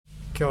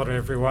Kia ora,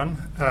 everyone.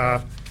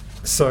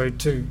 So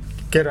to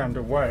get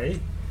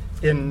underway,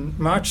 in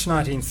March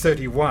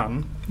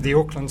 1931, the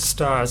Auckland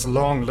Star's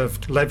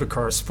long-lived Labour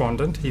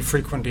correspondent, he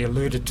frequently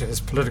alluded to his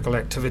political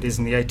activities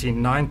in the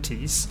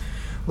 1890s,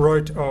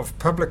 wrote of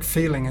public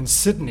feeling in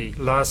Sydney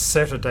last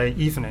Saturday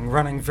evening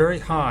running very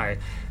high,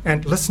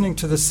 and listening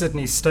to the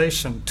Sydney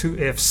station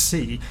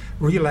 2FC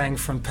relaying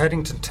from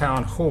Paddington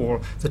Town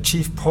Hall, the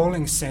chief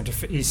polling centre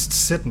for East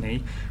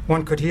Sydney,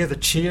 one could hear the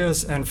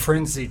cheers and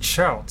frenzied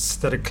shouts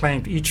that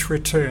acclaimed each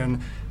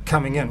return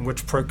coming in,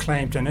 which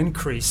proclaimed an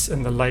increase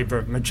in the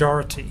Labour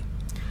majority.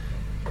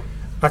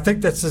 I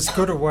think that's as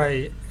good a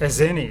way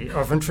as any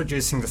of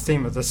introducing the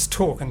theme of this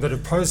talk, and that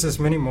it poses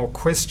many more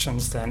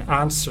questions than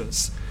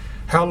answers.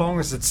 How long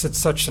is it since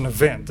such an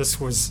event,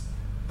 this was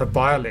a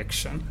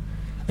by-election,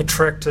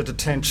 attracted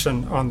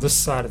attention on this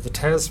side of the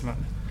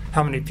Tasman?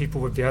 How many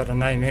people would be able to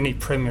name any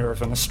premier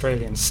of an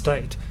Australian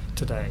state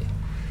today?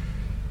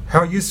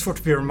 How useful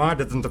to be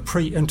reminded that in the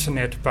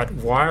pre-internet but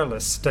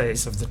wireless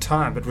days of the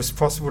time, it was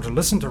possible to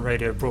listen to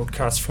radio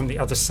broadcasts from the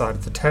other side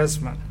of the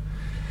Tasman.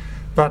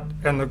 But,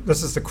 and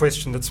this is the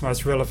question that's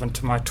most relevant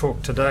to my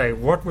talk today,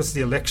 what was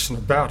the election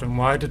about and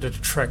why did it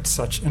attract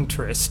such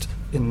interest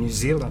in New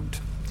Zealand?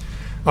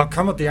 I'll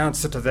come at the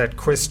answer to that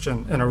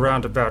question in a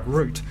roundabout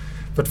route,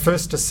 but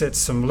first to set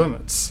some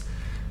limits.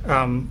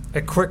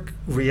 A quick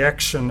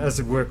reaction, as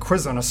it were,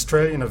 quiz on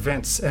Australian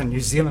events and New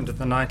Zealand in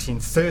the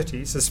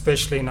 1930s,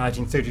 especially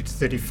 1930 to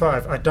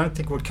 35, I don't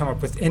think would come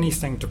up with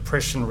anything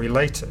depression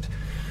related.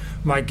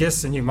 My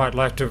guess, and you might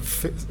like to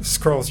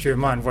scroll through your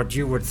mind what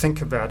you would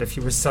think about if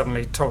you were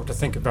suddenly told to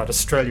think about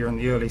Australia in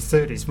the early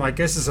 30s. My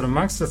guess is that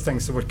amongst the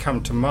things that would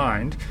come to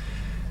mind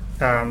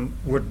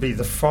would be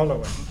the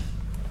following.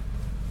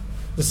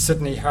 The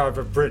Sydney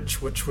Harbour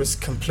Bridge, which was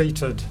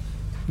completed,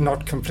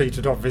 not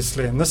completed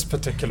obviously in this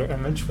particular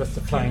image with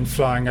the plane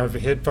flying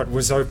overhead, but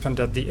was opened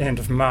at the end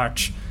of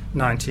March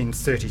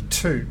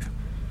 1932.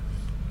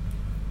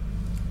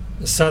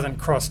 The Southern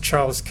Cross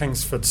Charles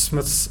Kingsford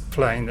Smith's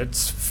plane,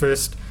 its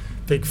first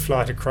big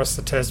flight across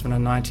the Tasman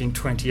in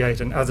 1928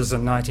 and others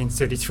in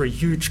 1933.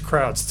 Huge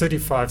crowds,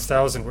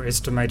 35,000 were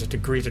estimated to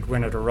greet it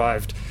when it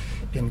arrived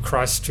in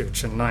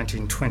Christchurch in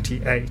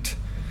 1928.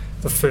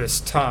 The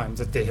first time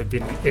that there had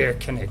been an air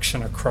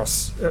connection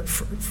across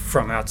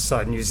from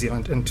outside New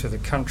Zealand into the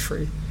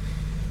country.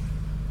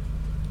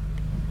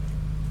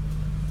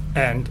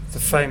 And the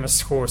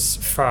famous horse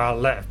Phar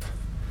Lap.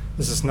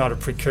 This is not a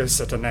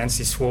precursor to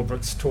Nancy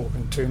Swarbrick's talk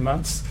in 2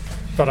 months,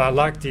 but I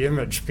like the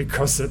image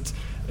because it,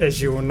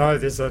 as you will know,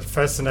 there's a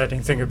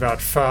fascinating thing about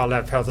Phar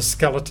Lap, how the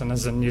skeleton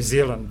is in New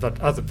Zealand, but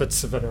other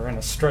bits of it are in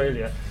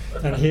Australia.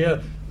 And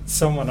here,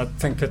 someone, I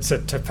think it's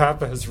at Te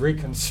Papa, has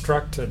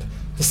reconstructed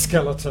the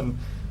skeleton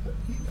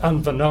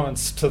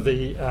unbeknownst to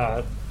the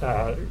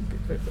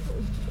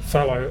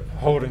fellow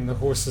holding the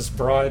horse's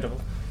bridle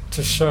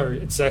to show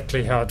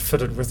exactly how it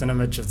fitted with an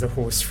image of the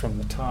horse from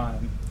the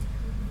time.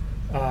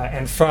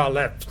 And Phar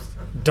Lap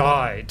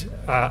died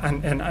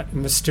in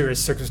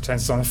mysterious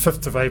circumstances on the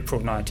 5th of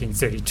April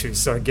 1932.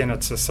 So again,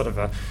 it's a sort of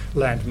a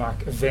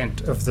landmark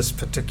event of this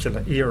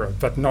particular era,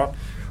 but not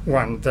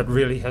one that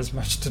really has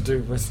much to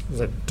do with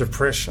the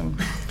Depression.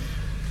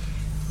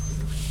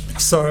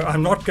 So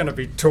I'm not going to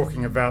be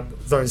talking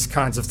about those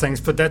kinds of things,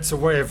 but that's a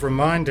way of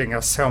reminding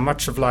us how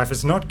much of life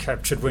is not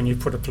captured when you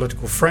put a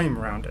political frame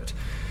around it.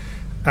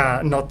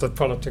 Not that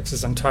politics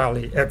is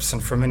entirely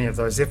absent from any of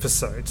those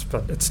episodes,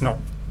 but it's not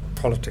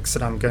politics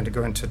that I'm going to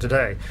go into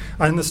today.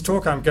 In this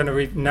talk, I'm going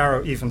to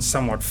narrow even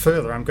somewhat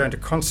further. I'm going to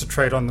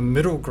concentrate on the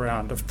middle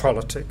ground of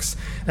politics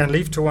and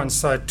leave to one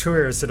side two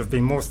areas that have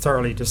been more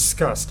thoroughly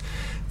discussed.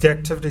 The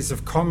activities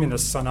of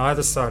communists on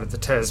either side of the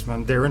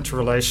Tasman, their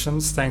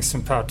interrelations, thanks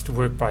in part to the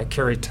work by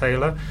Kerry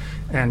Taylor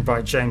and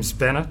by James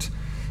Bennett,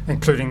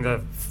 including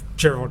the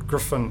Gerald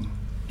Griffin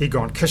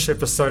Egon Kish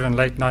episode in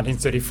late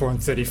 1934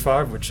 and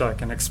 35, which I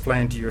can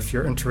explain to you if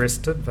you're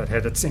interested, but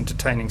had its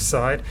entertaining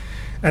side,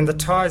 and the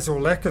ties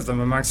or lack of them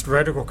amongst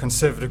radical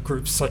conservative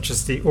groups such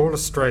as the All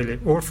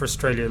for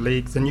Australia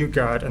League, the New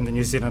Guard and the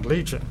New Zealand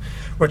Legion,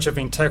 which have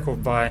been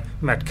tackled by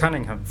Matt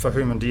Cunningham, for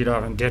whom indeed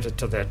I'm indebted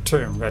to that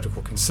term,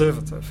 radical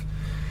conservative.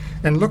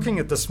 And looking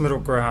at this middle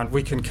ground,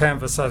 we can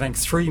canvass, I think,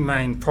 three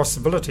main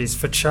possibilities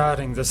for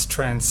charting this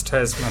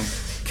trans-Tasman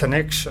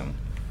connection.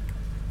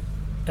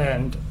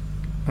 And,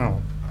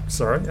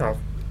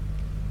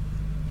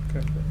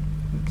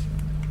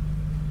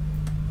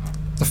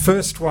 the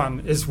first one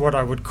is what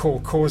I would call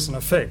cause and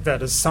effect.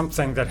 That is,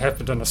 something that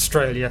happened in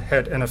Australia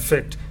had an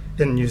effect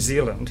in New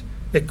Zealand.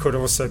 It could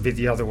also be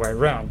the other way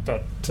around,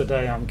 but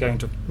today I'm going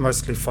to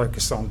mostly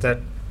focus on that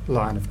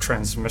line of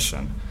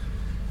transmission.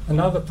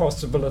 Another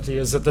possibility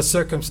is that the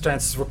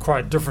circumstances were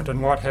quite different,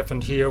 and what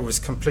happened here was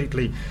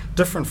completely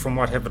different from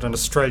what happened in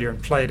Australia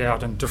and played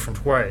out in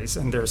different ways,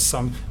 and there are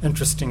some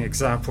interesting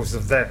examples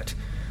of that.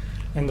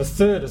 And the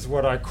third is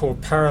what I call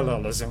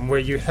parallelism, where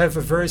you have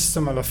a very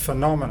similar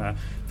phenomena,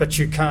 but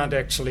you can't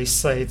actually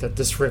say that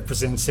this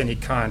represents any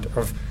kind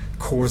of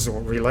causal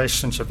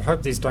relationship. I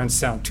hope these don't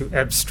sound too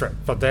abstract,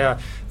 but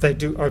they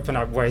do open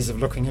up ways of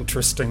looking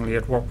interestingly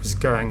at what was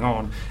going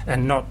on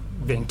and not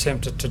being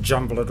tempted to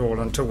jumble it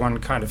all into one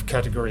kind of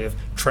category of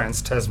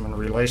trans-Tasman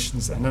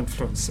relations and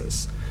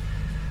influences.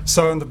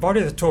 So in the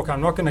body of the talk,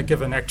 I'm not going to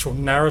give an actual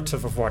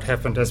narrative of what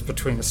happened as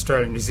between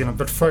Australia and New Zealand,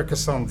 but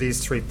focus on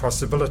these three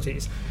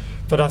possibilities.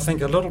 But I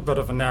think a little bit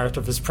of a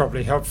narrative is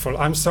probably helpful.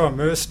 I'm so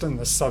immersed in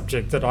this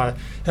subject that I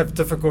have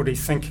difficulty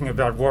thinking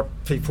about what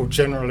people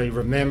generally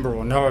remember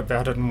or know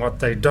about it and what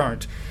they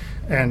don't.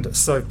 And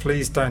so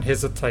please don't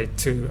hesitate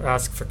to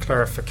ask for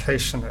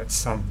clarification at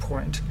some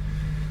point.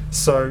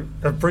 So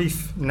a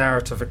brief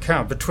narrative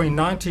account. Between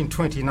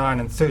 1929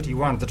 and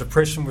 31, the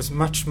Depression was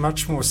much,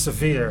 much more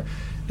severe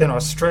in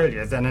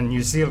Australia than in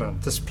New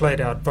Zealand. This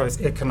played out both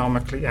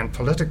economically and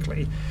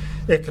politically.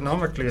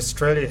 Economically,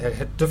 Australia had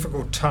had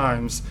difficult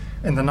times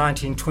in the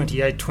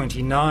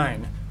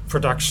 1928-29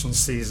 production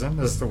season,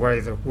 is the way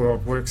the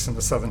world works in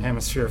the Southern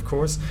Hemisphere, of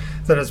course.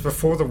 That is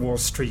before the Wall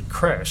Street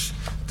crash.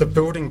 The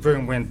building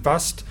boom went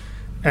bust,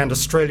 and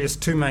Australia's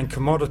two main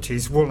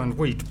commodities, wool and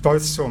wheat,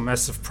 both saw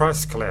massive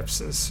price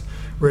collapses,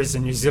 whereas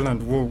in New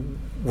Zealand, wool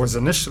was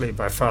initially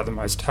by far the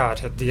most hard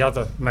hit, the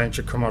other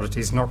major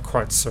commodities not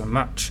quite so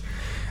much.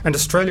 And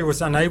Australia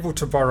was unable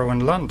to borrow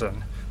in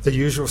London, the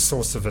usual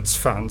source of its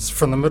funds,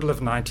 from the middle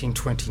of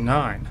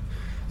 1929,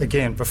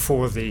 again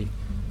before the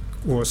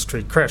Wall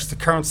Street crash. The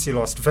currency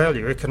lost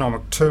value,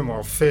 economic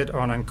turmoil fed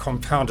on and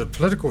compounded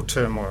political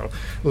turmoil.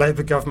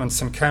 Labor governments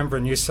in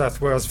Canberra, New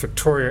South Wales,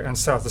 Victoria and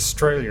South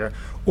Australia,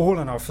 all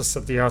in office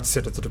at the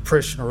outset of the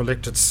Depression, or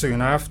elected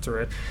soon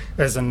after it,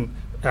 as in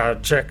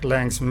Jack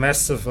Lang's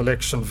massive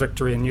election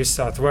victory in New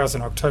South Wales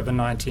in October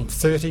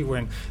 1930,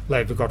 when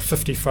Labor got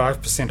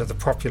 55% of the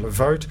popular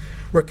vote,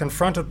 were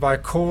confronted by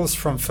calls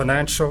from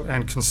financial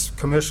and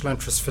commercial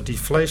interests for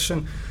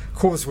deflation,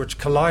 calls which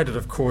collided,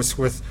 of course,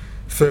 with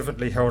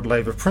fervently held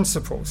Labor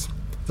principles.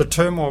 The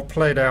turmoil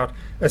played out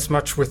as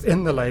much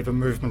within the Labor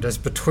movement as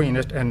between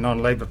it and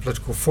non-Labor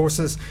political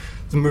forces.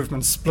 The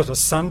movement split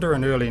asunder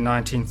in early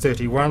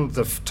 1931,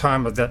 the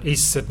time of that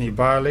East Sydney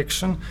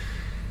by-election.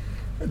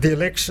 The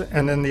election,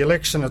 and in the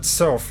election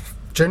itself,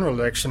 general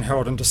election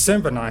held in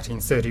December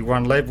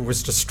 1931, Labor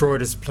was destroyed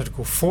as a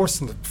political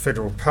force in the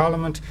federal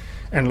parliament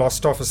and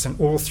lost office in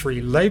all three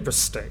Labor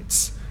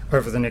states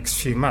over the next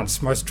few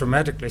months, most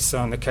dramatically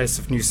so in the case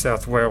of New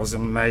South Wales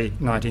in May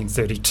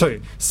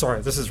 1932.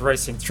 Sorry, this is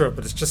racing through it,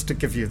 but it's just to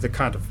give you the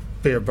kind of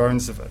bare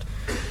bones of it.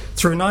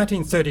 Through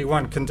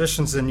 1931,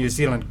 conditions in New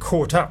Zealand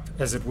caught up,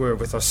 as it were,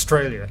 with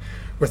Australia,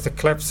 with the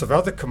collapse of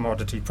other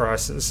commodity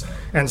prices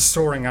and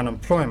soaring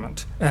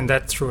unemployment, and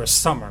that through a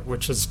summer,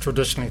 which is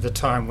traditionally the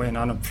time when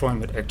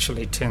unemployment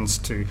actually tends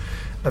to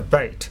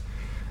abate.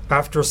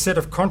 After a set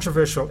of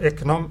controversial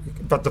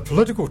but the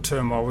political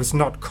turmoil was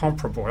not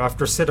comparable.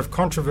 After a set of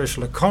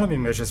controversial economy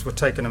measures were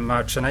taken in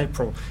March and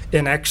April,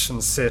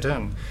 inaction set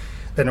in.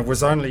 And it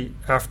was only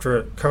after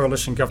a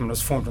coalition government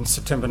was formed in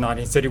September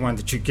 1931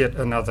 that you get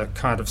another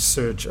kind of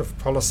surge of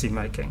policy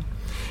making.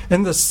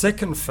 In the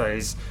second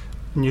phase,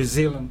 New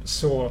Zealand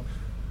saw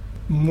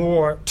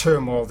more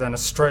turmoil than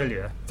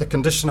Australia. The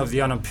condition of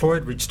the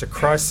unemployed reached a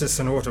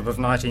crisis in autumn of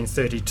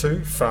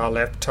 1932, far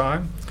lap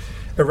time,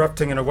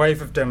 erupting in a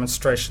wave of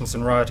demonstrations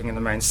and rioting in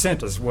the main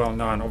centres, well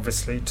known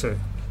obviously to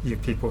you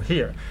people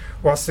here,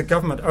 whilst the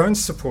government-owned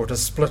supporters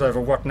split over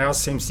what now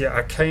seems the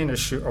arcane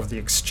issue of the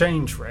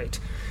exchange rate.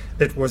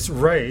 It was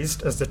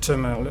raised, as the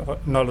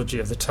terminology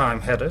of the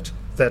time had it,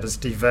 that is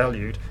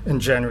devalued, in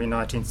January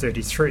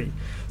 1933.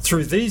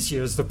 Through these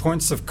years, the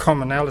points of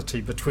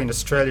commonality between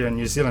Australia and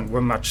New Zealand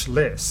were much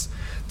less.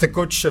 The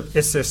good ship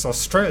SS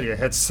Australia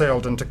had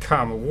sailed into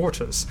calmer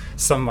waters,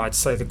 some might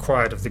say the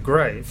quiet of the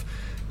grave,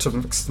 to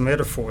mix the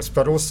metaphors,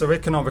 but also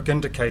economic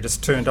indicators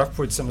turned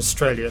upwards in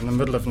Australia in the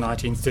middle of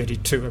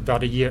 1932,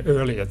 about a year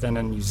earlier than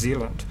in New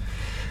Zealand.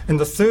 In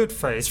the third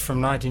phase,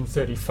 from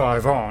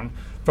 1935 on,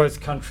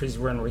 both countries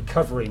were in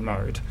recovery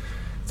mode.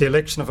 The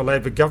election of a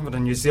Labor government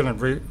in New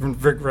Zealand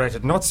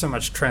reinvigorated not so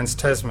much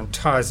trans-Tasman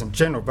ties in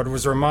general, but it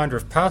was a reminder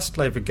of past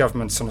Labor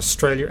governments in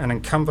Australia and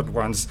incumbent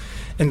ones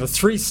in the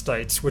three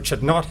states which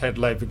had not had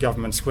Labor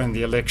governments when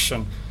the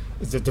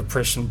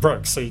Depression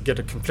broke. So you get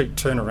a complete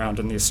turnaround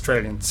in the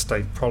Australian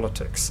state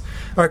politics.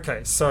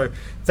 Okay, so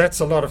that's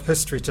a lot of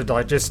history to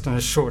digest in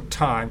a short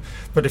time,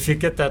 but if you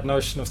get that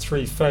notion of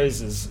three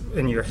phases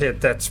in your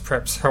head, that's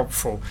perhaps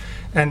helpful.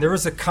 And there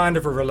is a kind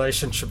of a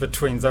relationship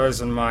between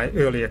those and my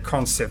earlier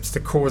concepts,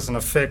 the cause and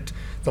effect,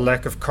 the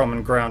lack of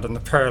common ground, and the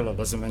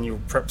parallelism, and you'll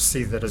perhaps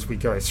see that as we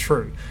go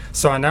through.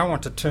 So I now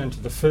want to turn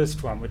to the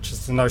first one, which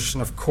is the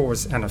notion of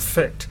cause and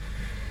effect.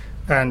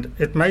 And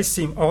it may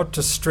seem odd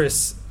to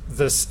stress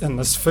this in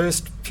this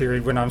first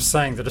period when I'm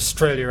saying that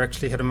Australia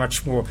actually had a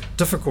much more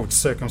difficult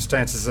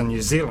circumstances than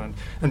New Zealand,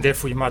 and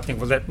therefore you might think,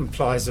 well, that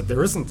implies that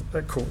there isn't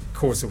a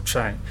causal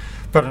chain.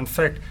 But in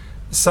fact,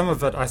 some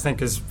of it, I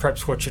think, is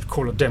perhaps what you'd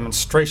call a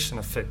demonstration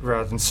effect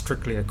rather than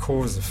strictly a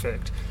cause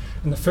effect.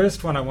 And the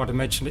first one I want to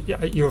mention,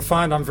 you'll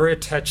find I'm very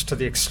attached to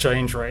the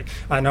exchange rate.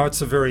 I know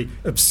it's a very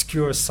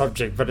obscure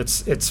subject, but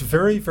it's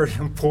very, very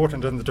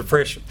important in the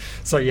Depression.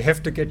 So you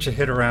have to get your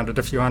head around it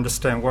if you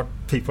understand what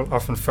people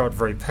often felt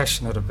very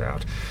passionate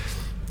about.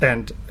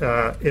 And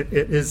it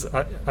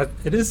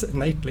is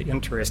innately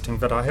interesting,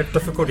 but I have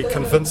difficulty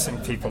convincing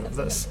people of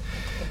this.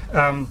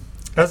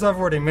 As I've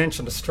already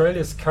mentioned,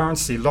 Australia's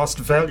currency lost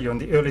value in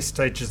the early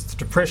stages of the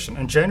Depression.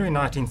 In January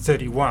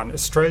 1931,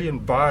 Australian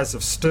buyers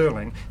of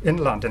sterling in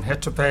London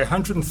had to pay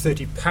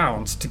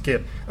 £130 to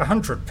get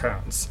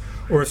 £100,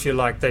 or if you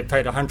like, they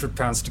paid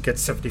 £100 to get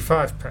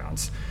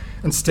 £75.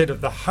 Instead of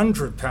the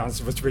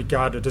 £100 was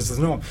regarded as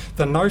the norm.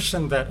 The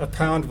notion that a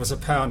pound was a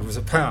pound was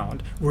a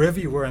pound, wherever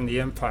you were in the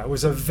empire,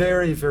 was a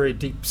very, very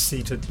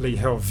deep-seatedly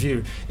held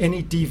view.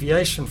 Any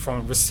deviation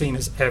from it was seen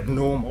as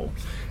abnormal.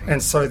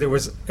 And so there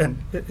was,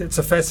 and it's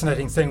a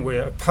fascinating thing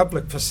where a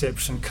public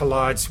perception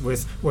collides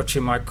with what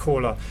you might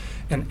call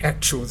an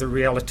actual, the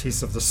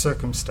realities of the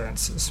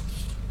circumstances.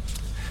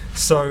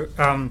 So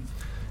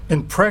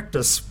in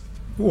practice,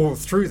 all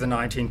through the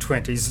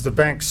 1920s, the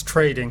banks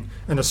trading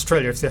in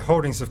Australia, if their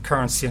holdings of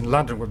currency in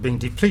London were being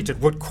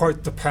depleted, would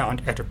quote the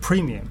pound at a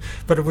premium.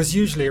 But it was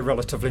usually a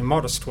relatively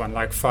modest one,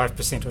 like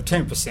 5% or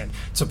 10%.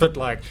 It's a bit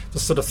like the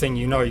sort of thing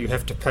you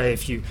have to pay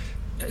if you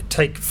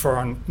take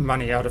foreign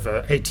money out of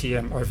an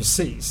ATM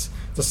overseas.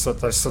 Those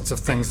sorts of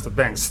things the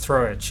banks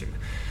throw at you.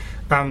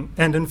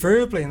 And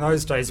invariably in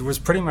those days it was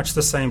pretty much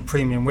the same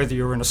premium whether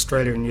you were in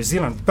Australia or New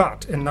Zealand.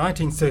 But in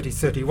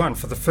 1930-31,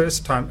 for the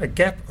first time, a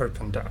gap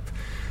opened up.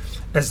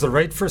 As the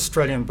rate for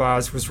Australian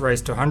buyers was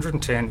raised to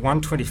 110,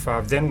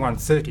 125, then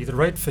 130, the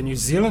rate for New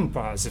Zealand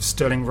buyers of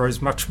sterling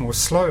rose much more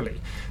slowly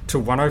to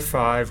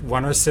 105,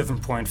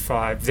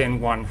 107.5,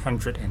 then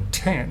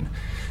 110.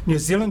 New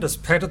Zealanders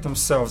patted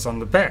themselves on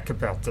the back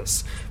about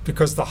this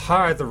because the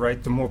higher the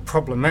rate, the more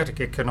problematic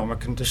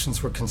economic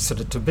conditions were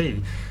considered to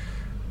be.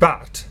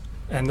 But,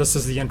 and this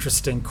is the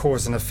interesting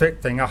cause and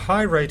effect thing, a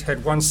high rate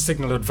had one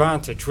signal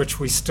advantage, which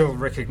we still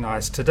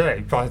recognise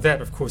today. By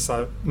that, of course,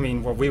 I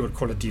mean what we would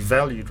call a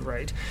devalued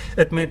rate.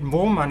 It meant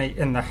more money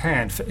in the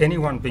hand for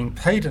anyone being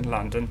paid in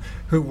London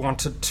who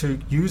wanted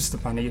to use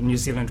the money in New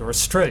Zealand or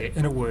Australia.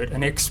 In a word,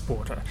 an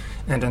exporter.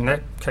 And in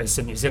that case,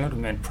 in New Zealand, it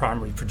meant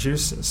primary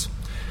producers.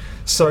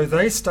 So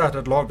they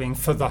started lobbying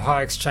for the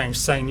high exchange,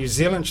 saying New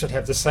Zealand should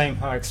have the same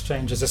high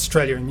exchange as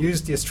Australia, and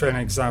used the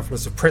Australian example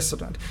as a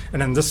precedent.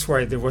 And in this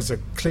way, there was a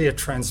clear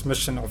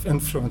transmission of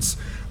influence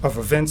of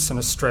events in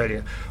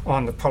Australia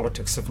on the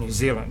politics of New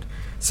Zealand.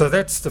 So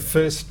that's the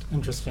first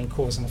interesting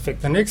cause and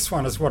effect. The next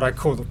one is what I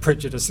call the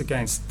prejudice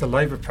against the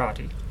Labour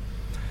Party.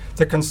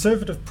 The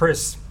Conservative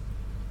press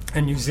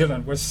in New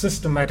Zealand was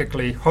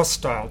systematically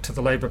hostile to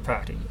the Labour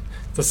Party.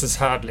 This is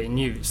hardly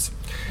news.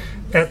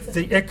 As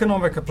the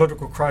economic and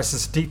political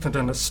crisis deepened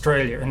in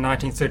Australia in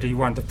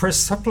 1931, the press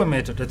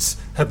supplemented its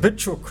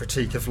habitual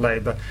critique of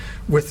Labour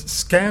with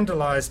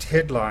scandalised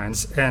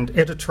headlines and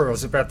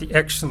editorials about the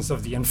actions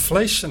of the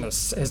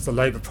inflationists, as the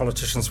Labour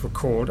politicians were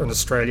called in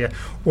Australia,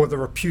 or the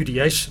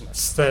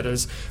repudiationists, that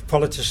is,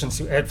 politicians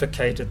who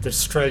advocated that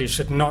Australia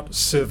should not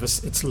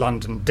service its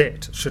London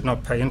debt, should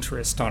not pay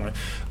interest on it,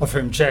 of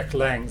whom Jack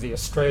Lang, the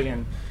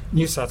Australian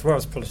New South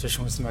Wales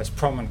politician, was the most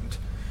prominent.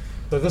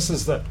 So this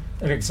is an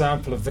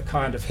example of the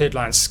kind of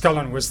headlines.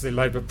 Scullin was the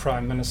Labour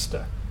Prime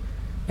Minister.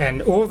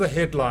 And all the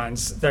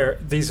headlines,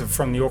 these are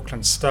from the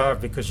Auckland Star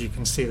because you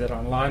can see that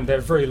online.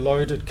 They're very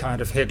loaded kind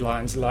of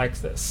headlines like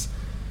this.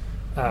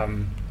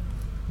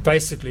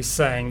 Basically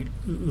saying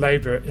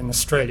Labour in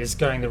Australia is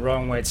going the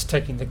wrong way, it's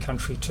taking the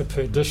country to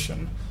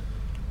perdition.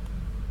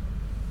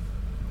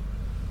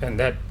 And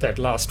that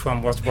last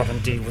one was what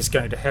indeed was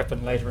going to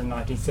happen later in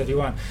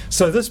 1931.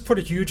 So this put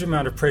a huge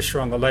amount of pressure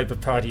on the Labour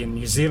Party in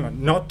New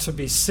Zealand not to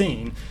be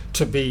seen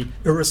to be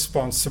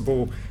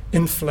irresponsible,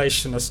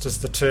 inflationist as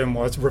the term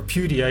was,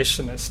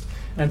 repudiationist.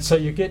 And so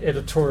you get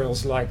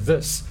editorials like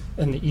this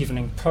in the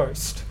Evening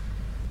Post.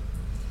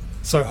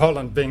 So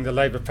Holland, being the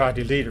Labour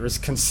Party leader, is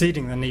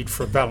conceding the need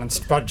for a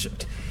balanced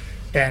budget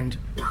and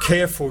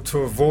careful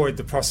to avoid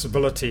the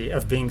possibility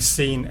of being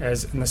seen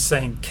as in the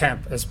same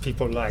camp as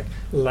people like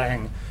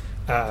Lang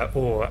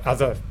or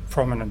other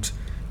prominent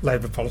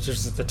Labour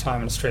politicians at the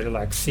time in Australia,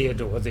 like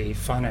Theodore, the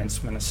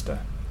finance minister.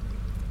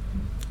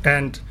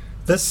 And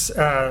this,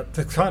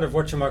 the kind of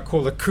what you might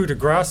call the coup de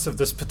grace of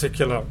this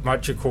particular,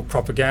 what you call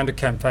propaganda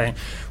campaign,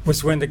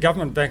 was when the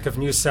Government Bank of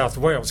New South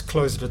Wales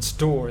closed its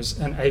doors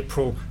in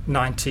April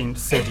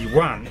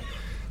 1931.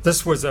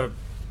 This was a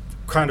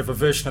kind of a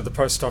version of the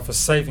Post Office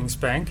Savings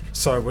Bank,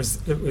 so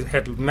it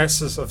had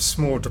masses of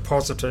small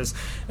depositors,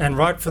 and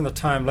right from the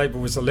time Labour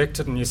was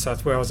elected in New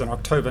South Wales in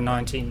October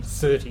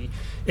 1930,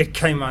 it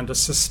came under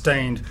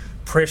sustained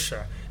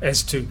pressure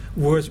as to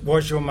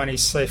was your money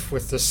safe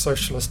with the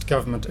socialist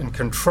government in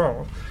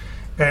control.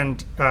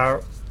 And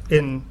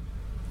in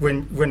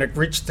when it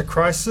reached the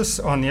crisis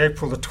on the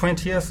April the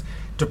 20th,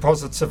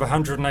 deposits of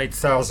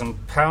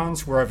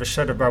 £108,000 were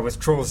overshadowed by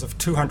withdrawals of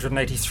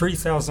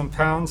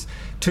 £283,000.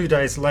 2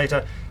 days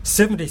later,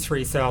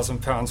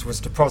 £73,000 was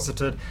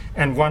deposited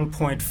and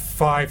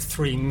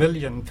 £1.53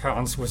 million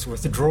was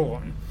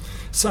withdrawn.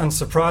 So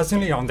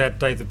unsurprisingly, on that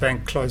day, the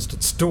bank closed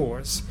its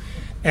doors.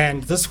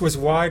 And this was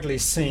widely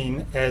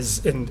seen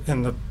as in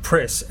the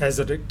press as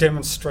a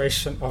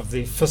demonstration of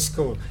the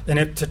fiscal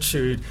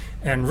ineptitude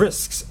and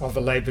risks of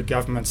a Labour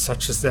government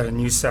such as that in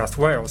New South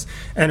Wales.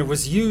 And it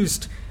was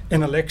used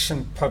in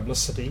election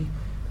publicity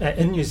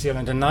in New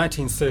Zealand in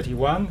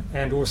 1931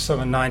 and also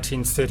in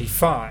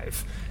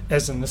 1935,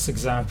 as in this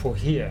example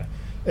here.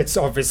 It's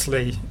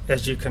obviously,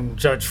 as you can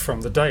judge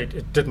from the date,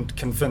 it didn't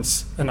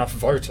convince enough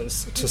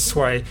voters to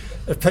sway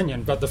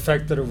opinion, but the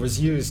fact that it was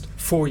used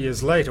 4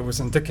 years later was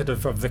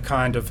indicative of the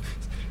kind of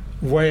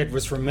way it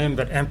was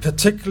remembered, and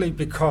particularly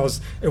because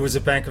it was a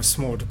bank of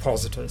small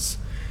depositors.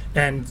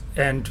 And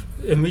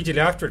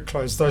immediately after it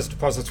closed, those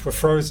deposits were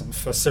frozen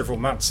for several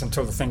months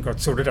until the thing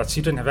got sorted out, so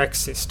you didn't have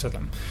access to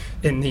them.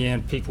 In the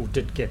end, people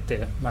did get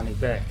their money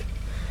back.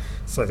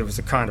 So there was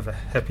a kind of a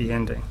happy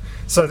ending.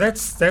 So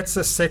that's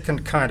a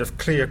second kind of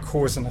clear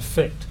cause and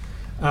effect.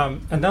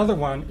 Another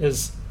one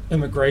is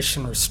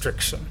immigration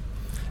restriction.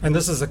 And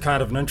this is a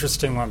kind of an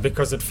interesting one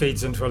because it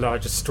feeds into a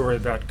larger story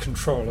about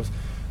control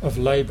of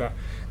labour.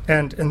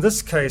 And in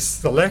this case,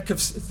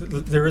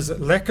 there is a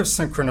lack of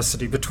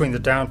synchronicity between the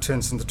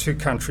downturns in the two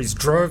countries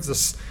drove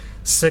this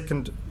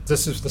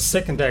is the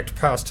second act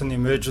passed in the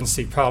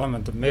emergency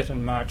parliament that met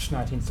in March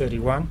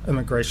 1931,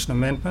 Immigration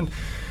Amendment.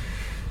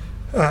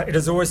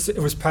 It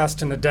was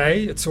passed in a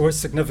day. It's always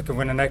significant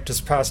when an act is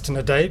passed in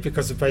a day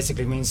because it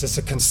basically means there's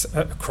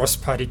a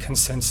cross-party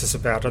consensus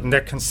about it. And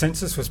that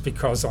consensus was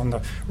because on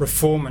the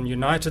Reform and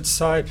United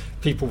side,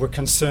 people were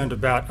concerned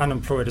about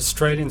unemployed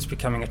Australians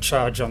becoming a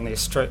charge on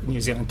the New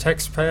Zealand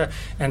taxpayer,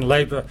 and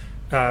Labour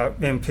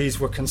MPs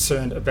were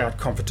concerned about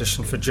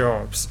competition for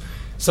jobs.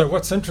 So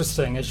what's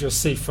interesting, as you'll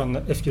see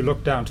if you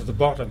look down to the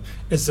bottom,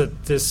 is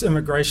that this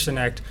Immigration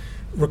Act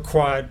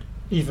required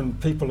even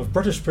people of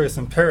British birth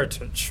and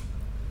parentage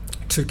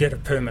to get a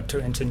permit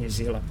to enter New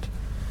Zealand.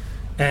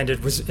 And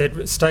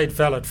it stayed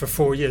valid for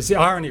 4 years. The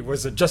irony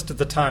was that just at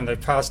the time they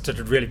passed it,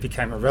 it really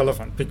became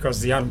irrelevant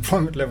because the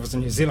unemployment levels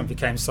in New Zealand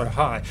became so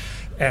high,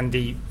 and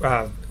the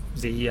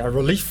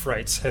relief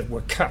rates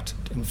were cut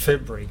in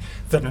February,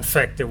 that in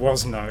fact there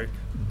was no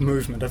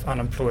movement of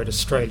unemployed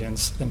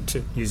Australians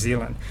into New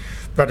Zealand.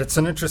 But it's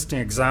an interesting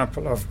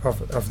example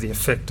of the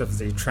effect of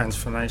the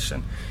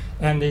transformation.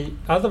 And the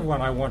other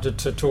one I wanted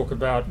to talk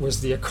about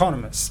was the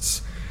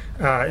economists.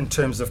 In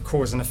terms of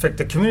cause and effect.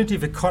 The community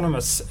of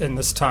economists in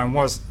this time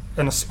was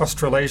an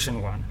Australasian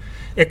one.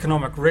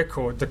 Economic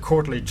Record, the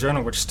quarterly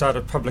journal which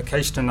started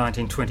publication in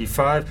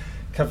 1925,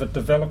 covered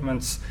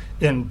developments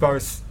in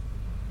both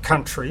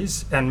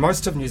countries, and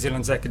most of New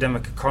Zealand's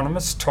academic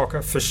economists,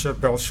 Tocker, Fisher,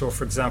 Belshaw,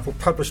 for example,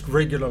 published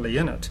regularly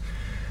in it.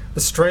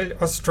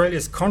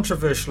 Australia's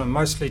controversial and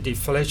mostly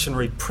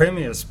deflationary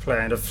Premier's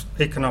Plan of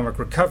Economic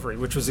Recovery,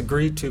 which was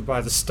agreed to by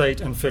the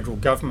state and federal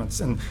governments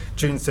in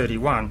June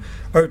 31,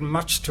 owed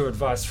much to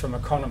advice from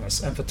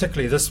economists, and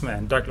particularly this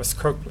man, Douglas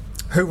Copeland,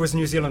 who was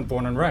New Zealand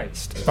born and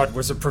raised, but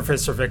was a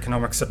professor of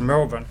economics at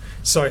Melbourne.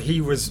 So he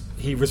was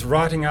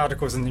writing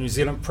articles in the New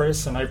Zealand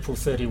press in April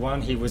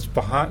 31. He was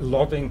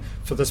lobbying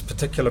for this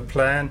particular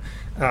plan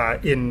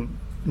in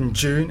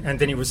June, and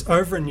then he was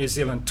over in New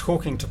Zealand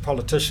talking to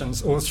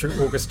politicians all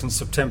through August and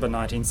September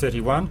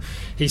 1931.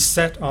 He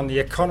sat on the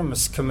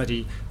Economists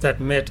Committee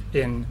that met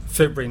in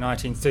February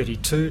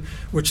 1932,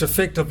 which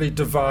effectively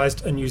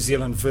devised a New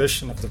Zealand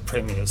version of the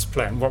Premier's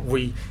Plan, what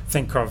we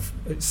think of,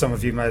 some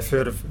of you may have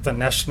heard of, the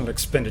National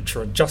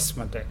Expenditure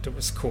Adjustment Act, it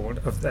was called,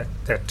 of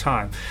that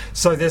time.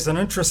 So there's an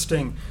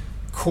interesting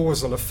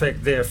causal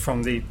effect there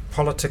from the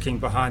politicking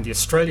behind the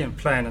Australian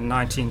plan in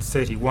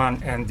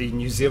 1931 and the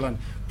New Zealand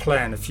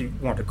plan, if you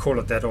want to call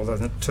it that, although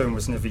the term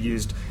was never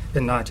used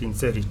in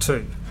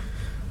 1932.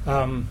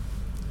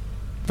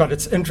 But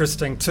it's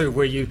interesting too,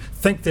 where you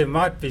think there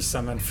might be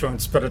some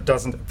influence, but it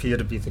doesn't appear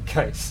to be the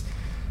case.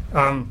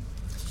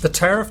 The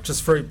tariff,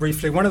 just very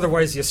briefly, one of the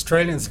ways the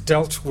Australians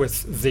dealt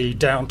with the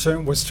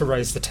downturn was to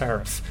raise the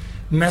tariff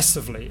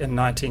massively in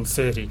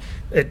 1930.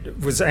 It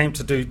was aimed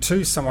to do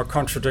two somewhat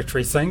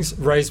contradictory things: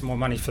 raise more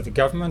money for the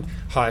government,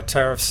 higher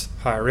tariffs,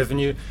 higher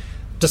revenue,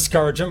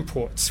 discourage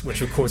imports,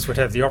 which of course would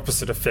have the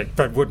opposite effect,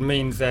 but would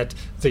mean that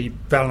the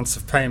balance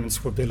of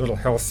payments would be a little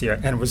healthier,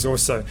 and was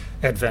also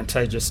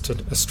advantageous to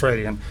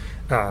Australian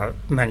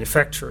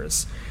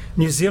manufacturers.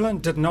 New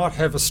Zealand did not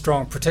have a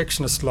strong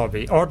protectionist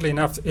lobby. Oddly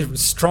enough, it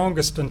was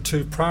strongest in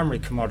two primary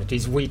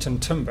commodities, wheat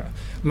and timber,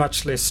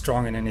 much less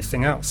strong in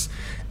anything else.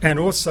 And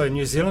also,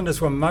 New Zealanders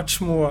were much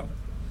more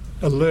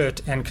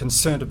alert and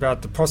concerned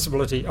about the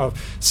possibility of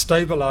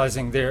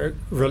stabilising their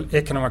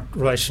economic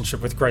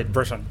relationship with Great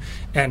Britain.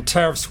 And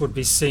tariffs would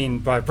be seen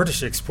by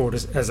British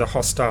exporters as a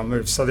hostile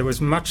move. So there was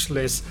much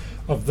less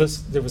of this.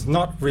 There was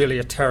not really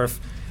a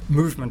tariff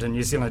movement in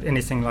New Zealand,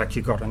 anything like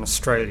you got in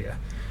Australia.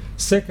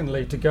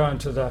 Secondly, to go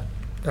into the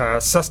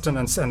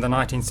sustenance and the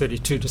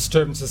 1932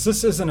 disturbances.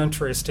 This is an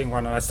interesting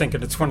one, and I think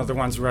it's one of the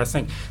ones where I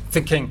think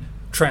thinking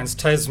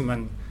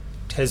Tasmanly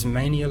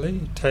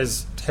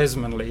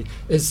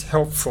is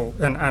helpful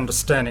in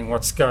understanding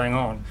what's going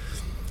on.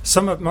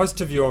 Some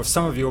of you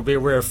will be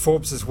aware of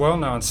Forbes'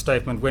 well-known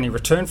statement when he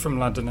returned from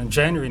London in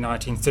January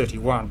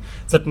 1931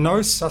 that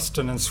no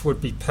sustenance would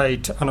be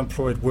paid to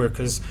unemployed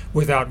workers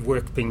without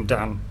work being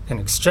done in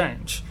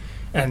exchange.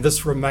 And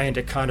this remained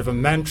a kind of a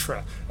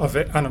mantra of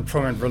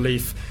unemployment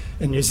relief.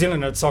 In New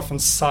Zealand, it's often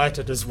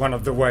cited as one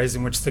of the ways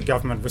in which the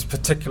government was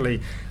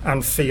particularly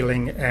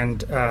unfeeling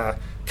and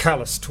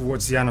callous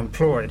towards the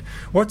unemployed.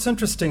 What's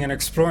interesting in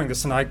exploring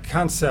this, and I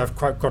can't say I've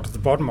quite got to the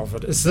bottom of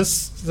it, is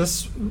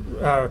this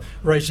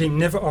regime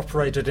never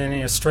operated in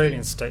any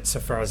Australian states,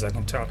 so far as I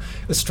can tell.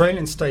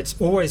 Australian states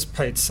always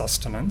paid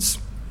sustenance.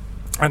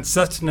 And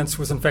sustenance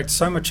was in fact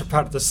so much a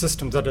part of the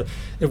system that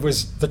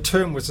the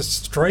term was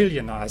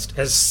Australianised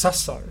as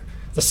SUSO.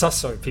 The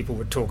SUSO people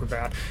would talk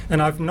about.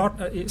 And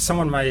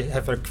someone may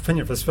have an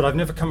opinion of this, but I've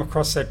never come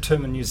across that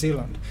term in New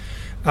Zealand.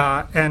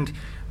 And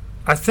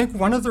I think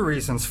one of the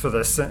reasons for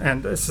this,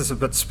 and this is a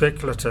bit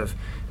speculative,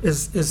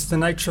 is the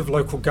nature of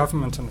local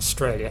government in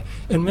Australia.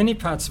 In many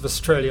parts of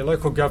Australia,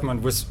 local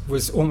government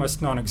was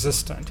almost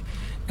non-existent.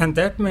 And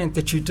that meant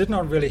that you did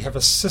not really have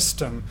a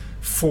system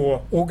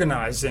for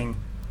organising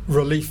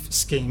relief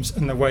schemes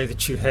in the way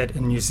that you had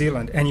in New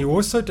Zealand. And you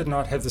also did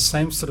not have the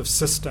same sort of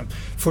system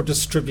for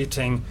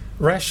distributing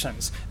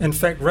rations. In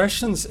fact,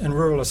 rations in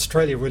rural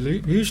Australia were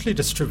usually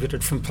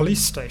distributed from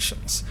police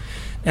stations.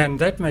 And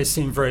that may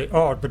seem very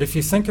odd, but if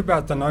you think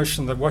about the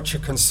notion that what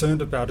you're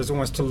concerned about is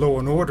almost a law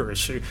and order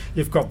issue,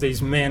 you've got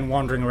these men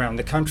wandering around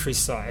the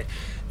countryside,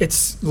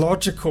 it's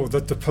logical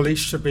that the police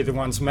should be the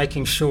ones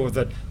making sure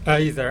that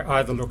they're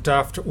either looked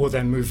after or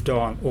they're moved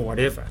on or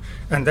whatever.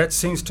 And that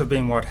seems to have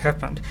been what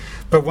happened.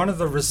 But one of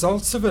the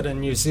results of it in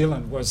New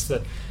Zealand was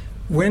that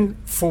when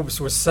Forbes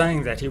was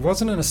saying that, he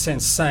wasn't in a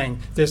sense saying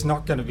there's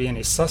not going to be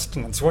any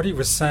sustenance. What he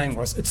was saying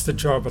was it's the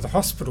job of the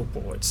hospital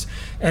boards.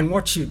 And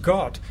what you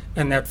got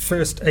in that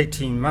first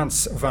 18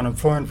 months of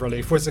unemployment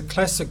relief was a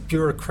classic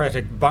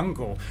bureaucratic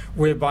bungle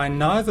whereby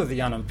neither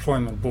the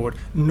unemployment board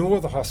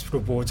nor the hospital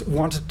boards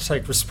wanted to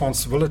take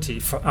responsibility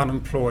for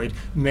unemployed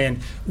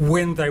men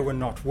when they were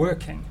not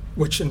working,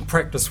 which in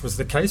practice was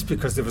the case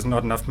because there was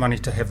not enough money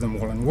to have them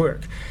all in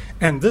work.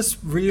 And this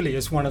really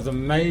is one of the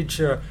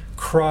major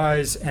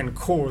cries and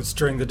calls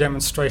during the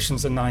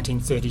demonstrations in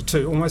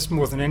 1932, almost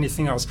more than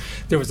anything else.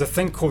 There was a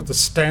thing called the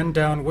Stand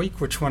Down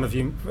Week, which some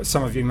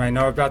of you may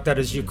know about. That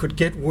is, you could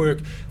get work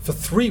for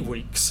 3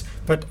 weeks,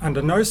 but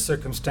under no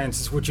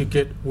circumstances would you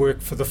get work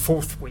for the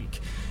 4th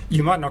week.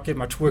 You might not get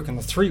much work in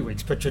the 3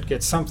 weeks, but you'd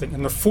get something.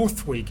 In the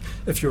 4th week,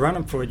 if you're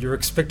unemployed, you're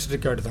expected to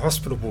go to the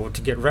hospital board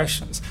to get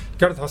rations.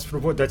 Go to the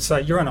hospital board, they'd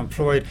say, you're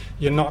unemployed,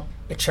 you're not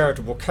a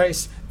charitable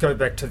case, go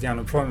back to the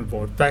unemployment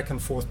board, back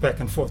and forth, back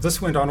and forth.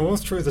 This went on all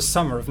through the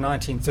summer of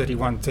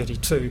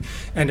 1931-32,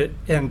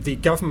 and the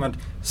government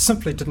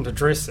simply didn't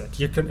address it.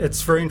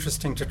 It's very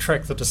interesting to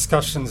track the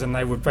discussions, and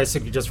they would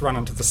basically just run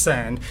into the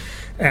sand,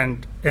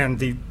 and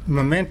the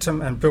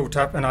momentum and built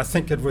up, and I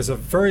think it was a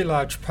very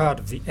large part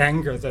of the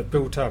anger that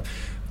built up,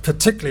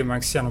 particularly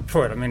amongst the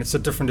unemployed. I mean, it's a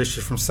different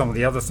issue from some of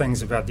the other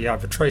things about the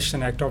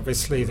Arbitration Act,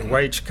 obviously, the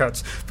wage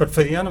cuts. But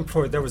for the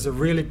unemployed, there was a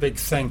really big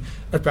thing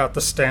about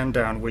the Stand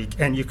Down Week,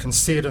 and you can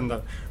see it in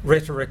the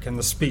rhetoric and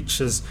the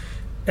speeches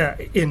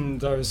in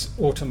those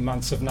autumn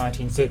months of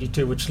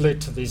 1932, which led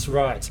to these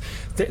riots.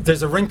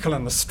 There's a wrinkle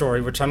in the story,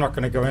 which I'm not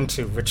going to go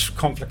into, which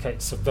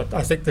complicates it, but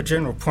I think the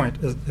general point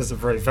is a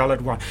very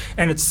valid one.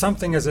 And it's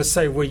something, as I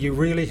say, where you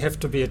really have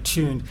to be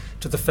attuned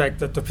to the fact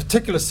that the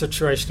particular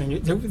situation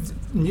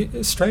in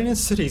Australian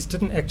cities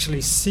didn't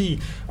actually see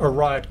a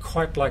riot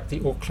quite like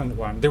the Auckland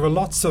one. There were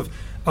lots of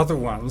other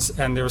ones,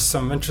 and there was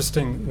some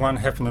interesting one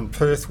happened in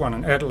Perth, one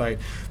in Adelaide,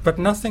 but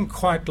nothing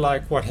quite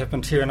like what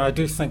happened here, and I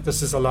do think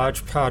this is a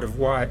large part of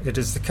why it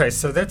is the case.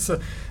 So that's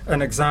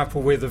an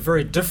example where the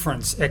very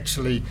difference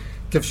actually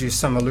gives you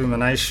some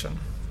illumination.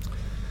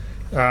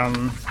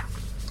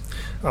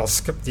 I'll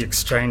skip the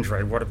exchange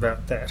rate. What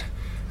about that?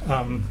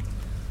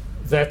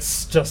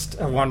 That's just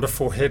a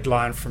wonderful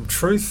headline from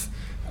Truth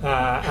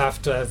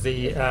after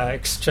the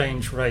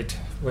exchange rate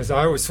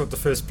I always thought the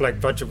first black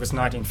budget was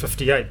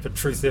 1958, but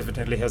Truth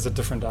evidently has a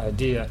different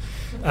idea.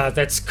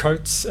 That's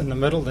Coates in the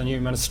middle, the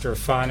new Minister of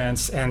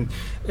Finance, and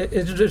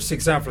it's an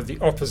example of the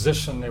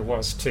opposition there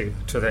was to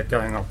that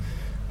going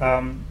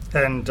on.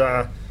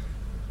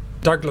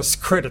 Douglas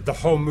credited the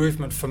whole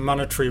movement for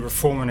monetary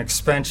reform and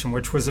expansion,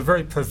 which was a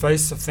very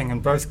pervasive thing in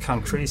both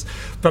countries,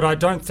 but I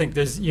don't think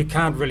you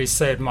can't really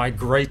say it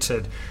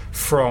migrated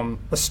from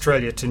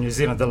Australia to New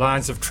Zealand. The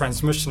lines of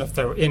transmission, if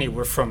there were any,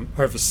 were from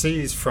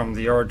overseas, from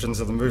the origins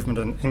of the movement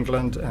in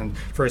England and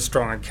very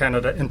strong in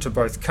Canada, into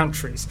both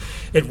countries.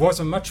 It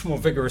was a much more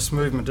vigorous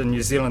movement in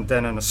New Zealand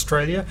than in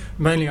Australia,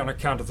 mainly on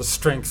account of the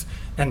strength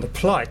and the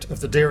plight of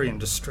the dairy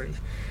industry.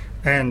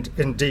 And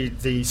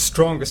indeed, the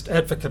strongest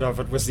advocate of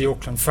it was the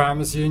Auckland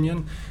Farmers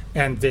Union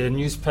and their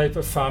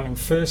newspaper, Farming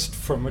First,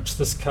 from which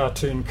this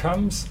cartoon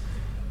comes.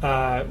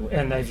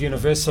 and they've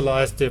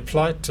universalised their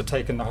plight to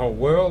take in the whole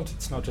world.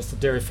 It's not just the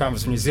dairy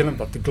farmers of New Zealand,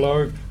 but the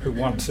globe, who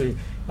want to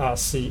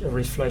see a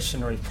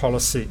reflationary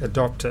policy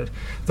adopted.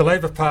 The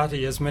Labour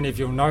Party, as many of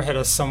you will know, had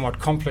a somewhat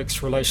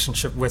complex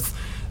relationship with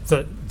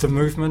the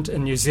movement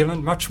in New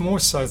Zealand, much more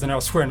so than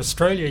elsewhere. In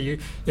Australia,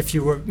 if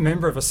you were a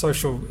member of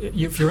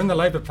if you're in the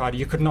Labour Party,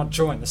 you could not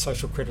join the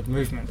social credit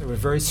movement. They were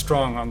very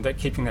strong on that,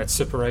 keeping that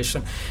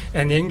separation.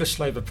 And the English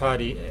Labour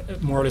Party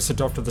more or less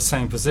adopted the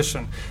same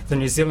position. The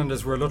New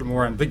Zealanders were a little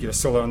more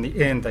ambiguous, although in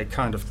the end they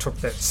kind of took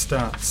that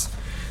stance.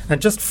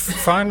 And just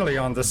finally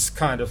on this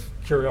kind of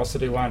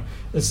curiosity one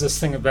is this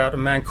thing about a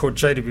man called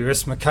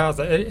J.W.S.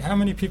 MacArthur. How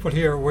many people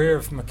here are aware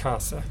of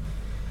MacArthur?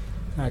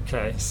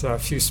 Okay, so a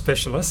few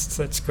specialists,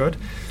 that's good.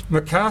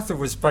 MacArthur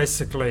was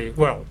basically,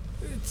 well,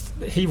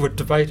 he would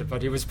debate it,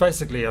 but he was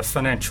basically a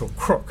financial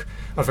crook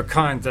of a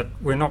kind that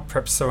we're not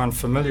perhaps so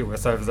unfamiliar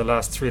with over the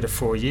last 3 to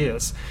 4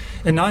 years.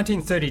 In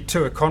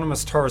 1932,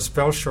 economist Horace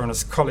Belcher and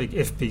his colleague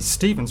F.B.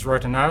 Stevens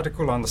wrote an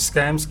article on the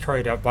scams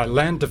carried out by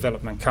land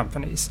development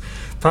companies.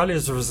 Partly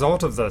as a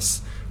result of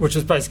this, which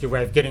is basically a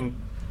way of getting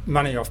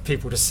money off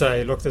people to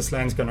say, look, this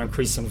land's going to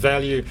increase in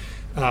value.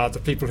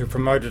 The people who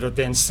promoted it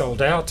then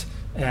sold out,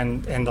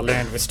 and the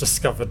land was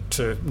discovered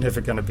to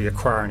never going to be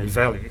acquire any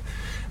value.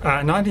 In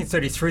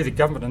 1933, the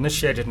government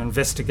initiated an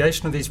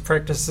investigation of these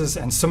practices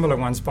and similar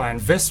ones by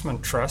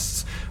investment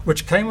trusts,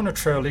 which came on a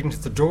trail leading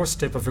to the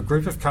doorstep of a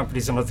group of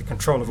companies under the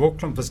control of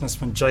Auckland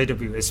businessman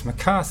J.W.S.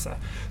 MacArthur,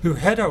 who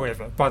had,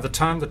 however, by the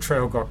time the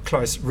trail got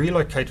close,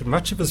 relocated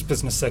much of his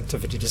business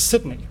activity to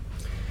Sydney.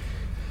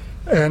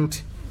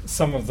 And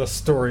some of the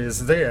story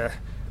is there.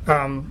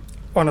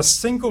 On a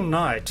single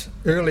night,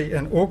 early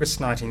in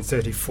August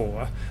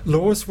 1934,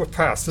 laws were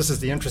passed. This is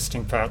the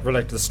interesting part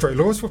related to the story.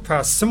 Laws were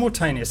passed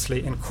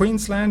simultaneously in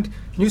Queensland,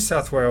 New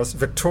South Wales,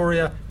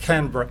 Victoria,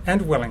 Canberra,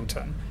 and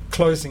Wellington,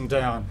 closing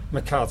down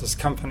MacArthur's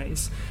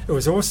companies. It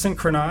was all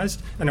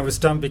synchronised, and it was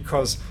done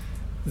because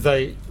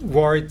they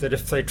worried that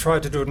if they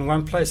tried to do it in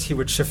one place, he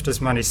would shift his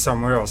money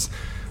somewhere else.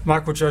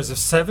 Michael Joseph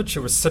Savage,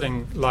 who was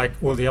sitting like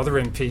all the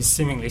other MPs,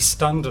 seemingly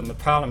stunned in the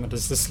Parliament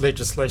as this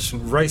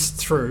legislation raced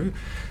through,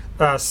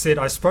 said,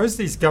 I suppose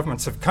these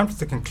governments have come to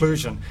the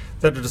conclusion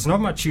that it is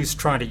not much use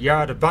trying to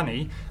yard a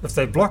bunny if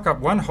they block up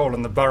one hole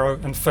in the burrow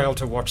and fail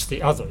to watch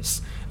the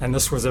others. And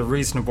this was a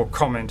reasonable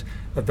comment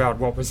about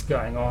what was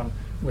going on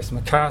with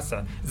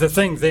MacArthur. The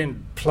thing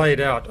then played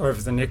out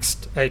over the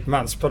next 8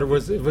 months, but it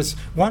was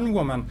one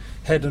woman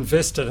had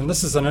invested, and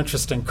this is an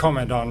interesting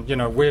comment on,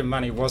 where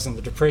money was in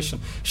the Depression.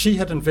 She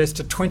had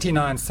invested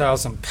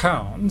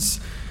 £29,000,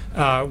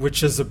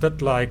 which is a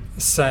bit like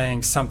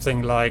saying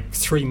something like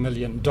 $3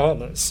 million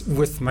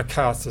with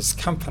MacArthur's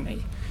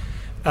company,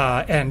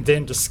 and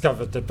then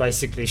discovered that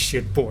basically she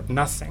had bought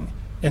nothing.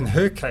 In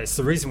her case,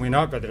 the reason we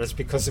know about that is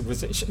because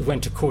it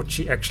went to court,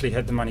 she actually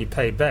had the money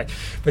paid back.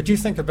 But you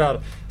think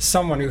about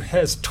someone who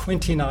has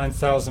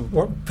 29,000,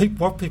 what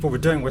people were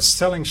doing was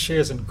selling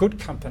shares in good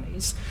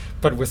companies,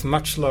 but with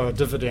much lower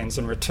dividends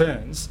and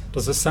returns.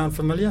 Does this sound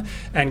familiar?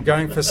 And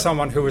going for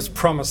someone who was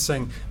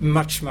promising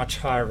much, much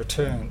higher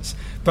returns.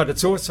 But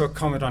it's also a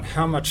comment on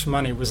how much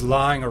money was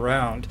lying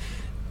around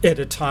at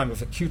a time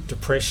of acute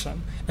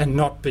depression and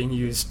not being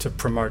used to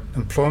promote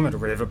employment or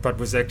whatever, but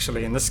was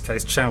actually, in this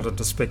case, channeled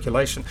into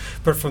speculation.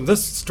 But from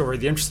this story,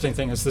 the interesting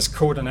thing is this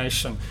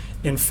coordination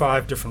in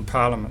 5 different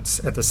parliaments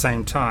at the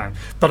same time.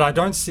 But I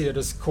don't see it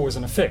as cause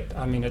and effect.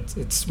 I mean,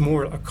 it's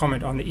more a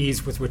comment on the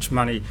ease with which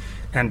money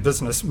and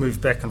business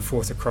move back and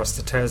forth across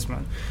the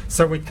Tasman.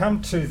 So we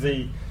come to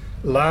the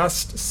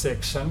last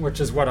section, which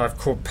is what I've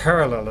called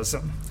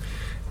parallelism.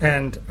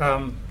 And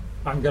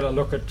I'm going to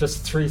look at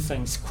just 3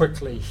 things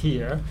quickly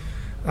here.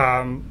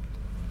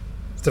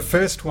 The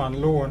first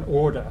one, law and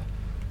order.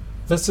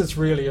 This is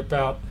really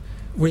about,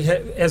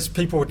 as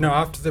people would know,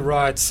 after the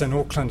riots in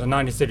Auckland in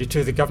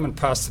 1932, the government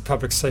passed the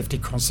Public Safety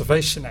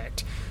Conservation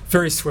Act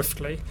very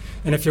swiftly.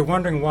 And if you're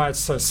wondering why it's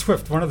so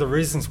swift, one of the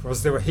reasons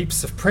was there were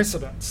heaps of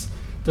precedents.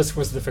 This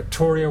was the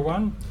Victoria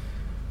one,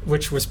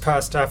 which was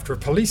passed after a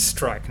police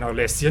strike, no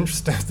less. The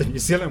interest of the New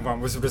Zealand one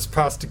was it was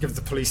passed to give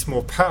the police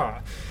more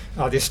power.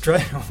 The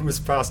Australian one was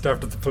passed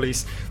after the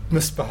police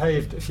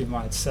misbehaved, if you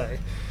might say.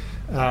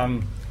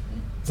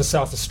 The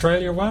South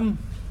Australia one,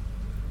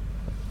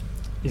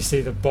 you see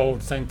the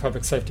bold thing,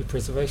 Public Safety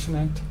Preservation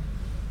Act.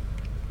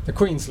 The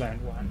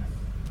Queensland one.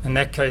 In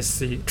that case,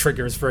 the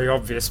trigger is very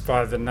obvious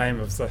by the name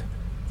of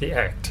the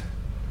Act.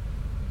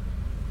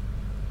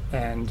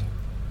 And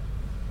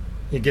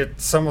you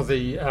get some of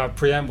the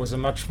preambles are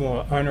much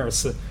more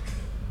onerous.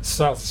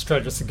 South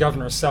Australia, it's the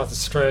Governor of South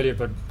Australia,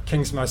 but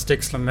King's Most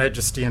Excellent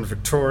Majesty in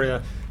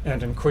Victoria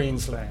and in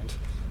Queensland.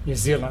 New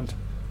Zealand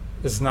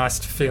is nice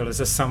to feel as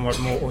a somewhat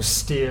more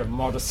austere,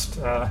 modest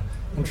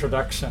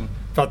introduction.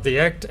 But the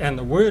Act and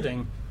the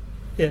wording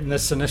in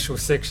this initial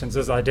sections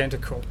is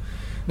identical.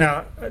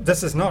 Now,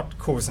 this is not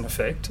cause and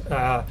effect.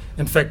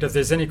 In fact, if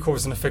there's any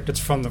cause and effect, it's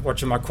from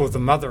what you might call the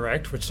Mother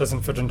Act, which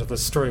doesn't fit into the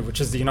story, which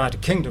is the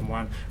United Kingdom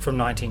one from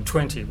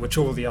 1920, which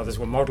all the others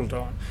were modelled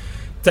on.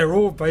 They're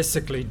all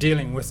basically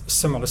dealing with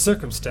similar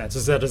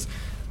circumstances. That is,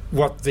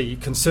 what the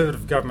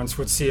Conservative governments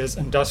would see as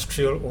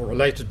industrial or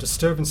related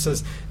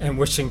disturbances and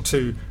wishing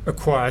to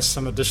acquire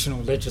some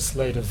additional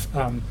legislative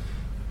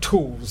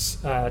tools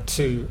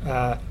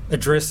to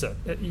address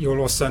it.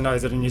 You'll also know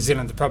that in New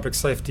Zealand the public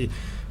safety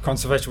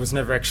conservation was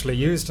never actually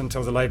used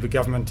until the Labour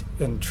government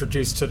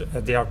introduced it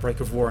at the outbreak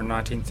of war in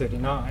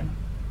 1939.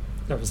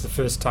 That was the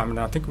first time, and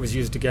I think it was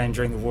used again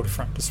during the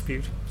waterfront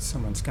dispute.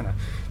 Someone's going to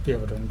be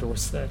able to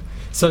endorse that.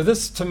 So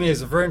this, to me,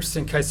 is a very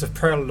interesting case of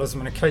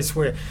parallelism, and a case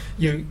where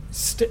you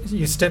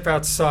step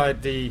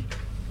outside the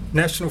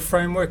national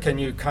framework and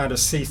you kind of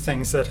see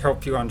things that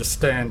help you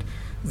understand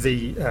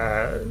the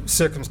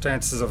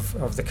circumstances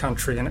of the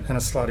country in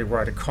a slightly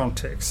wider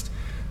context.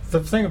 The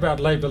thing about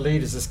Labour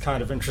leaders is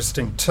kind of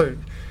interesting too.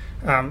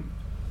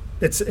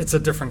 It's a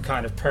different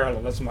kind of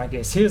parallelism, I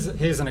guess.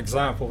 Here's an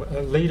example.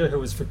 A leader who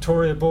was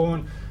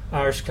Victoria-born,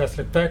 Irish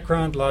Catholic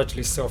background,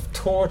 largely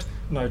self-taught,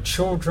 no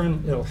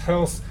children, ill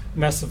health,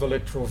 massive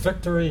electoral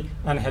victory,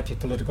 unhappy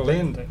political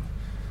ending.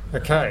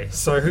 Okay,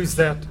 so who's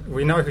that?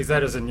 We know who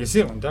that is in New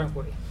Zealand, don't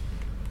we?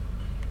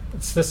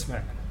 It's this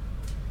man.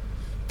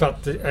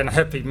 But and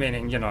happy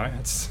meaning,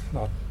 it's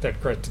not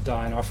that great to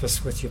die in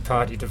office with your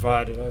party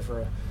divided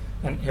over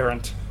an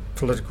errant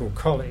political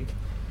colleague.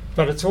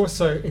 But it's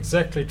also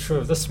exactly true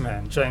of this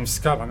man, James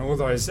Scullin. All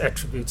those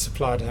attributes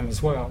apply to him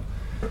as well.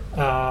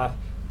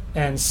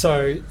 And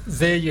so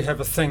there you have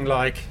a thing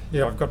like,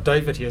 I've got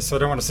David here, so I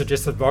don't want to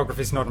suggest that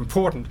biography is not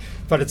important,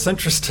 but it's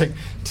interesting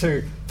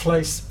to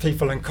place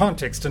people in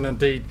context, and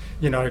indeed,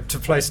 to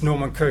place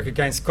Norman Kirk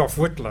against Gough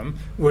Whitlam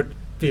would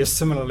be a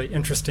similarly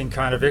interesting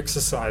kind of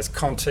exercise,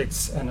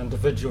 contexts and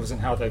individuals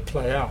and how they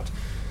play out.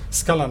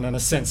 Scullin, in a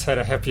sense, had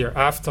a happier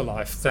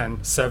afterlife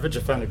than Savage,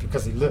 if only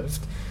because he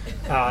lived.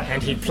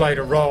 And he played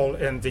a role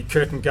in the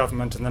Curtin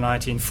government in the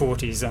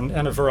 1940s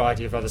and a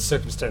variety of other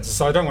circumstances.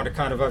 So I don't want to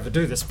kind of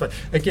overdo this, but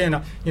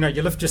again, you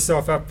lift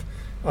yourself up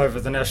over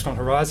the national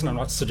horizon. I'm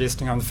not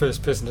suggesting I'm the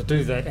first person to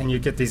do that, and you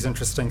get these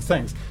interesting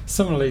things.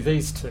 Similarly,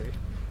 these two,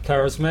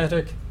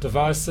 charismatic,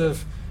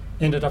 divisive,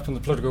 ended up in the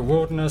political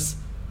wilderness,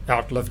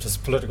 outlived his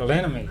political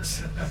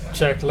enemies.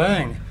 Jack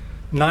Lang,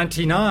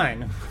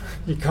 99,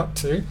 he got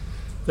to.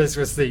 This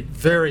was the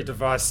very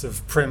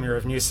divisive Premier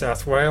of New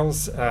South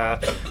Wales,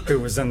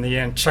 who was in the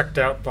end chucked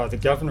out by the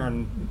governor,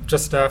 and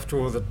just after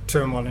all the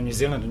turmoil in New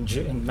Zealand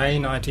in May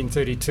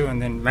 1932,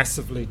 and then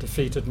massively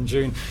defeated in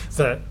June.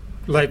 The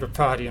Labour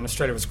Party in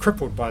Australia was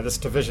crippled by this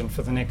division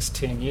for the next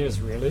 10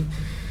 years, really.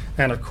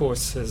 And of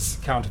course his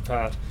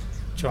counterpart,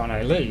 John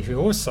A. Lee, who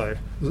also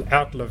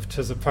outlived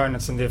his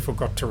opponents and therefore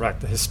got to write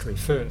the history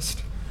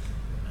first.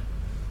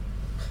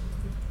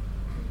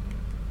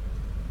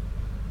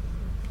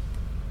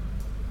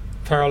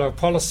 Parallel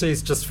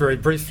policies, just very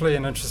briefly,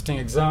 an interesting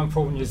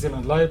example. New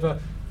Zealand Labour,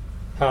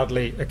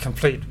 hardly a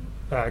complete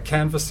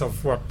canvas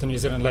of what the New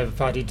Zealand Labour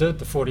Party did.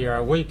 The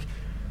 40-hour week,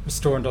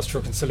 restore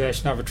industrial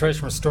conciliation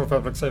arbitration, restore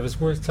public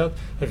service work cut.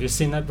 Have you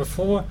seen that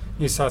before?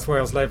 New South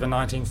Wales Labour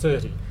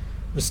 1930,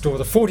 restore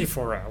the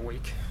 44-hour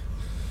week.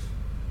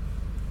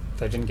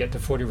 They didn't get to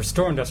 40,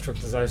 restore industrial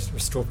conciliation,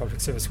 restore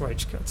public service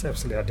wage cuts,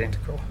 absolutely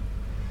identical.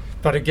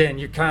 But again,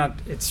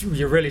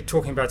 you're really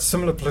talking about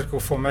similar political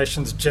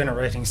formations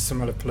generating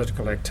similar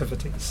political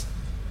activities.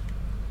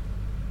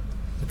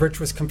 The bridge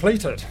was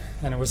completed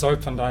and it was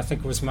opened, I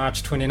think it was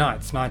March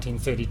 29th,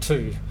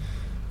 1932.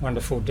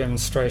 Wonderful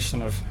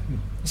demonstration of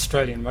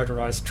Australian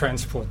motorised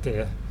transport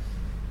there.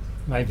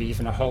 Maybe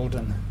even a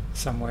Holden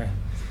somewhere.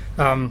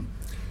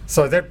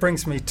 So that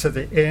brings me to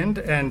the end,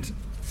 and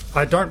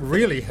I don't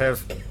really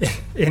have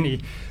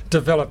any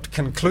developed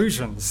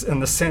conclusions, in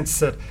the sense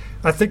that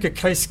I think a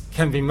case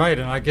can be made,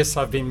 and I guess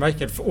I've been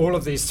making it for all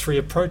of these three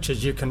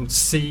approaches. You can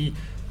see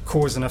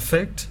cause and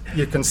effect.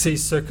 You can see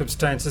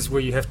circumstances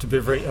where you have to be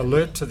very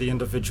alert to the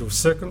individual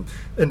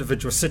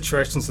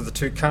situations of the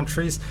two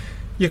countries.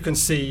 You can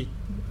see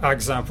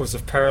examples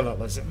of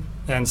parallelism.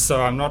 And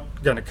so I'm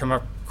not going to come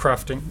up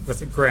crafting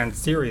with a grand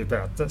theory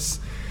about this.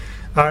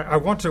 I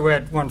want to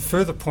add one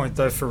further point,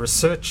 though, for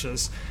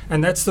researchers,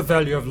 and that's the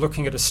value of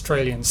looking at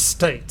Australian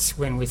states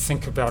when we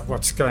think about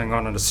what's going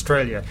on in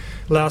Australia.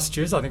 I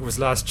think it was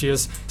last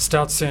year's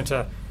Stout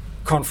Centre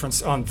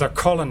conference on the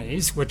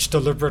colonies, which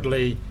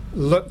deliberately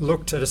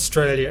looked at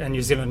Australia and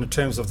New Zealand in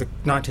terms of the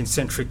 19th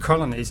century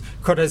colonies,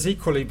 could as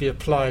equally be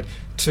applied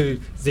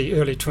to the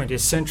early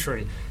 20th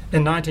century.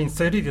 In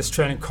 1930, the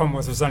Australian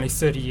Commonwealth was only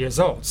 30 years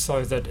old,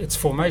 so that its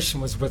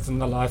formation was within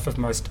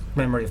the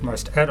memory of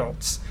most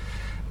adults.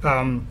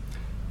 And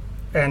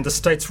the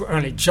states were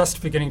only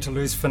just beginning to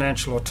lose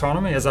financial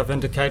autonomy. As I've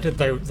indicated,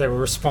 they were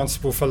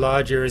responsible for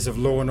large areas of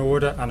law and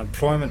order,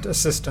 unemployment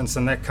assistance,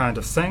 and that kind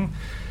of thing.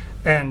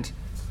 And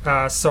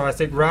so I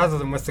think rather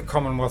than with the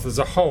Commonwealth as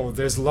a whole,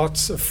 there's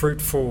lots of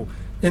fruitful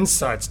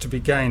insights to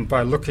be gained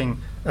by looking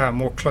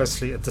more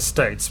closely at the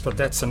states. But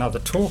that's another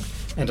talk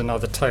and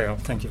another tale.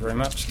 Thank you very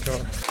much.